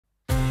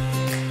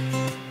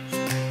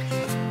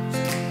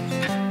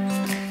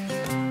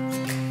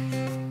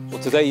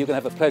today you're going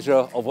to have the pleasure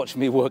of watching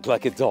me work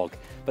like a dog.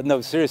 But no,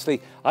 seriously,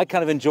 I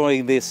kind of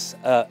enjoying this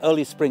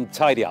early spring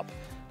tidy up.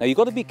 Now you've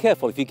got to be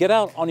careful. If you get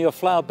out on your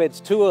flower beds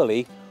too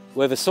early,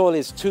 where the soil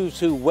is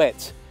too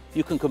wet,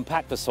 you can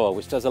compact the soil,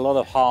 which does a lot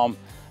of harm,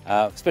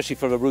 especially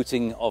for the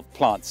rooting of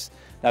plants.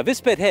 Now this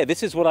bed here,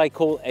 this is what I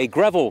call a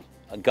gravel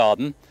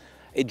garden.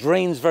 It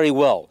drains very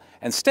well,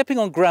 and stepping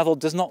on gravel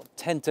does not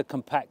tend to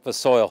compact the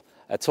soil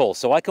at all.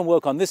 So I can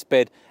work on this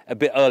bed a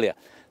bit earlier.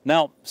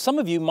 Now, some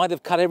of you might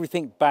have cut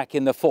everything back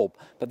in the fall,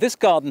 but this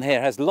garden here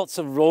has lots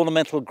of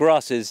ornamental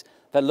grasses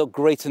that look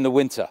great in the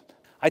winter.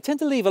 I tend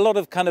to leave a lot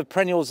of kind of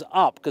perennials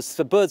up because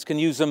the birds can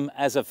use them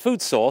as a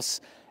food source,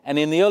 and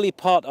in the early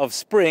part of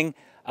spring,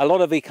 a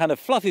lot of the kind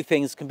of fluffy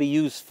things can be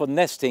used for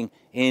nesting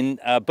in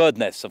bird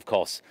nests, of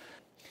course.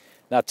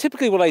 Now,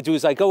 typically what I do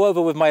is I go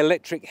over with my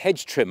electric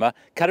hedge trimmer,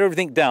 cut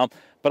everything down,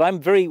 but I'm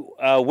very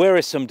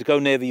wearisome to go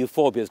near the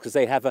euphorbias because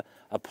they have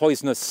a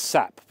poisonous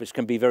sap, which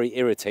can be very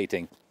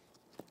irritating.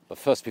 But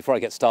first, before I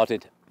get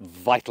started,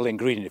 vital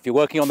ingredient. If you're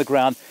working on the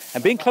ground,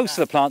 and being close to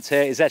the plants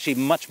here is actually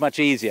much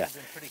easier.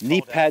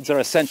 Knee pads are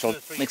essential,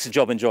 makes the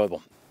job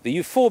enjoyable. The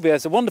euphorbia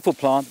is a wonderful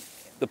plant.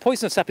 The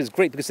poisonous sap is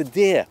great because the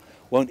deer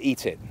won't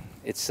eat it.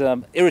 It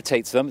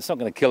irritates them, it's not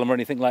going to kill them or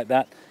anything like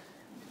that.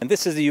 And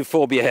this is the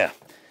euphorbia here.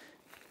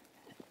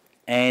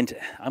 And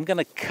I'm going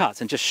to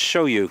cut and just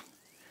show you.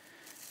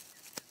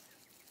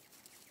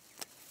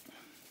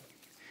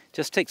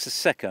 Just takes a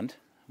second.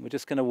 We're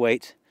just going to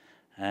wait.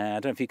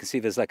 I don't know if you can see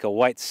there's like a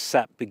white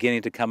sap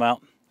beginning to come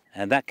out,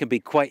 and that can be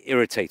quite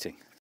irritating.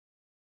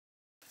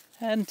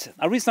 And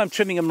the reason I'm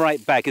trimming them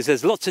right back is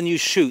there's lots of new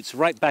shoots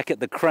right back at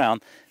the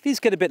crown. These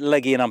get a bit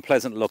leggy and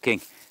unpleasant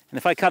looking, and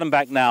if I cut them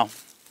back now,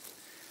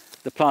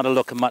 the plant will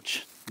look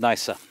much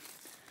nicer.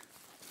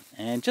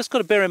 And just got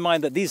to bear in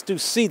mind that these do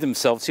seed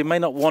themselves, so you may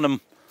not want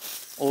them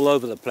all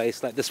over the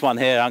place. Like this one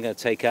here, I'm going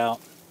to take out.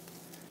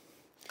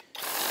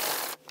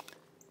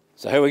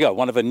 So here we go,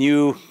 one of the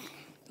new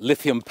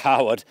lithium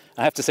powered.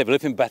 I have to say the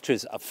lithium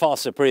batteries are far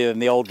superior than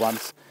the old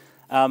ones.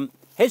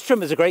 Hedge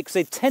trimmers are great because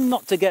they tend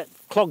not to get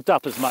clogged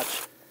up as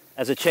much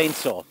as a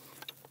chainsaw.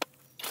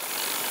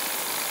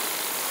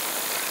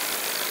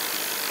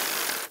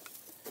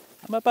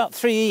 I'm about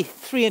three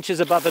inches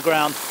above the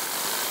ground.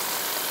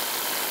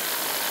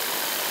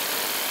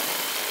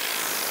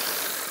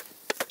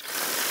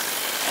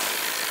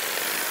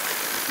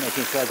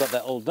 Making sure I got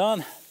that all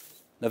done.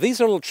 Now these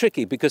are a little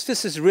tricky because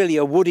this is really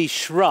a woody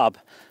shrub,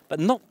 but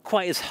not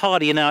quite as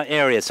hardy in our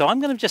area. So I'm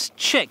going to just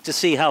check to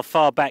see how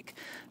far back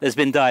there's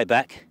been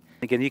dieback.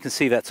 Again, you can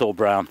see that's all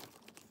brown.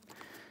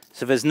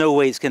 So there's no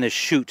way it's going to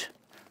shoot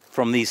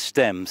from these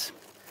stems.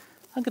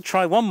 I'm going to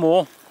try one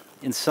more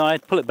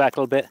inside, pull it back a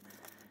little bit.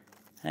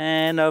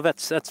 And no,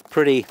 that's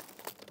pretty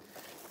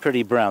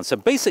brown. So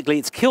basically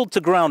it's killed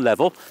to ground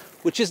level,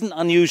 which isn't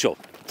unusual.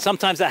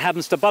 Sometimes that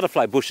happens to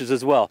butterfly bushes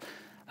as well.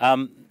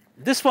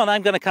 This one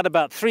I'm going to cut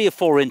about 3 or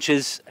 4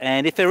 inches,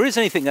 and if there is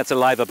anything that's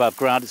alive above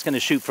ground, it's going to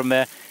shoot from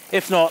there.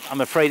 If not,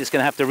 I'm afraid it's going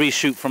to have to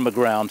reshoot from the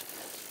ground,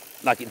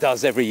 like it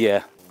does every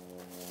year.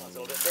 One's a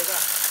little bit bigger.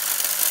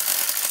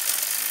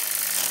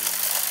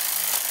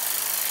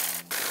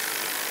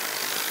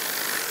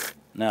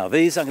 Now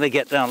these I'm going to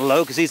get down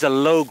low, because these are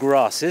low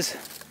grasses.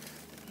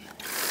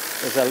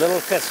 There's a little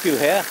fescue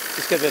here,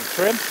 just give it a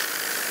trim.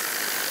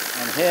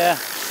 And here,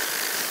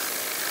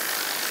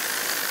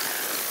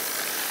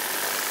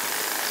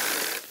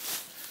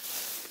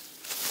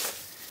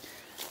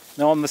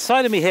 now on the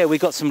side of me here,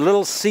 we've got some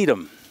little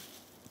sedum.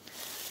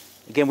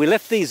 Again, we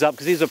left these up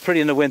because these are pretty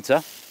in the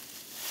winter.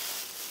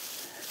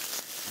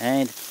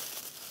 And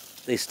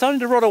they're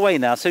starting to rot away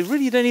now, so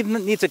really you don't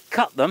even need to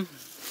cut them.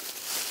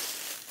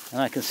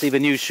 And I can see the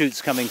new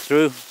shoots coming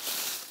through.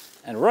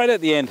 And right at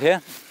the end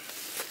here,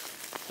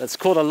 that's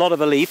caught a lot of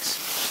the leaves.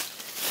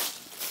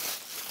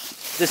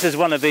 This is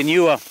one of the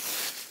newer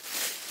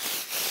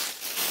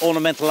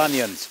ornamental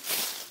onions.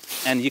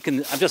 And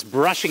I'm just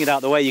brushing it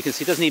out the way. You can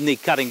see it doesn't even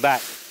need cutting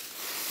back.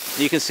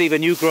 You can see the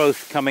new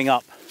growth coming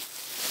up.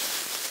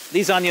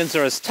 These onions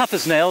are as tough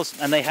as nails,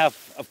 and they have,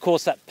 of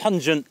course, that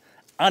pungent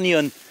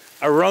onion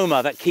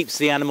aroma that keeps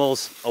the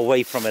animals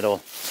away from it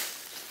all.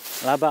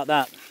 Well, how about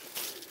that?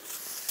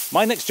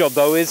 My next job,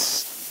 though,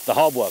 is the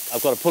hard work.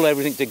 I've got to pull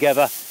everything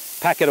together,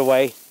 pack it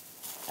away,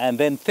 and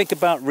then think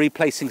about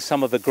replacing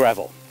some of the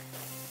gravel.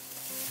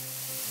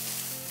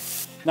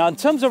 Now, in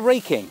terms of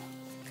raking,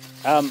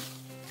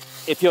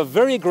 if you're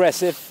very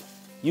aggressive,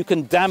 you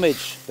can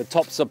damage the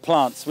tops of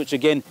plants, which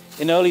again,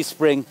 in early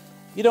spring,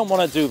 you don't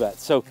want to do that.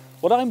 So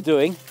what I'm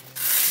doing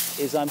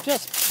is I'm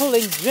just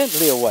pulling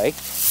gently away,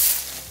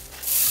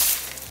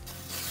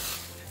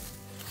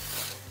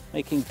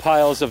 making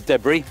piles of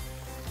debris.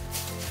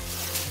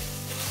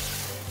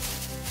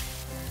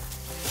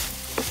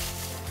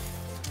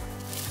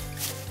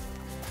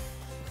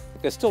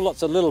 There's still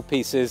lots of little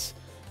pieces,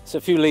 so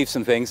a few leaves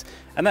and things,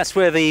 and that's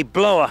where the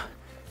blower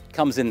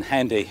comes in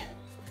handy.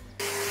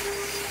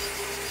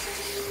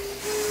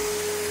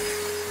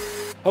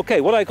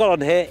 Okay, what I got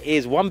on here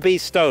is 1B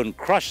stone,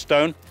 crushed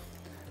stone.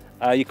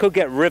 You could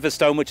get river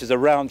stone, which is a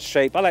round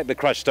shape. I like the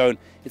crushed stone.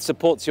 It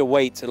supports your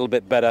weight a little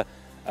bit better.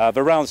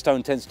 The round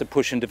stone tends to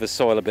push into the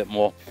soil a bit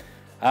more.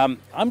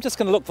 I'm just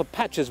going to look for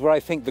patches where I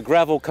think the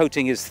gravel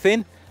coating is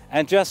thin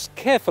and just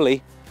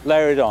carefully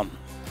layer it on.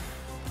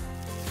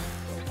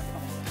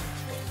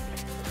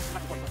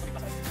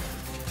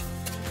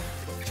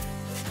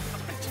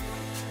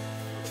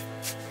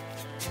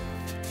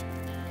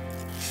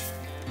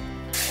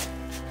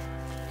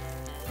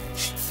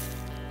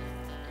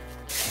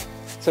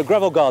 So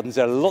gravel gardens,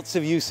 there are lots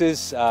of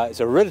uses.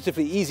 It's a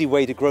relatively easy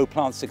way to grow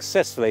plants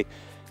successfully.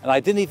 And I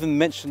didn't even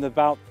mention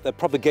about the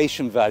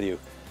propagation value.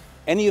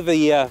 Any of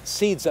the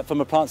seeds from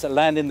the plants that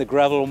land in the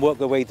gravel and work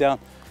their way down,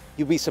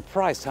 you'll be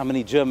surprised how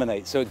many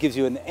germinate. So it gives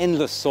you an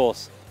endless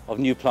source of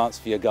new plants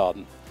for your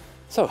garden.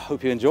 So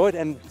hope you enjoyed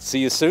and see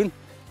you soon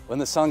when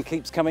the sun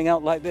keeps coming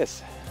out like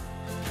this.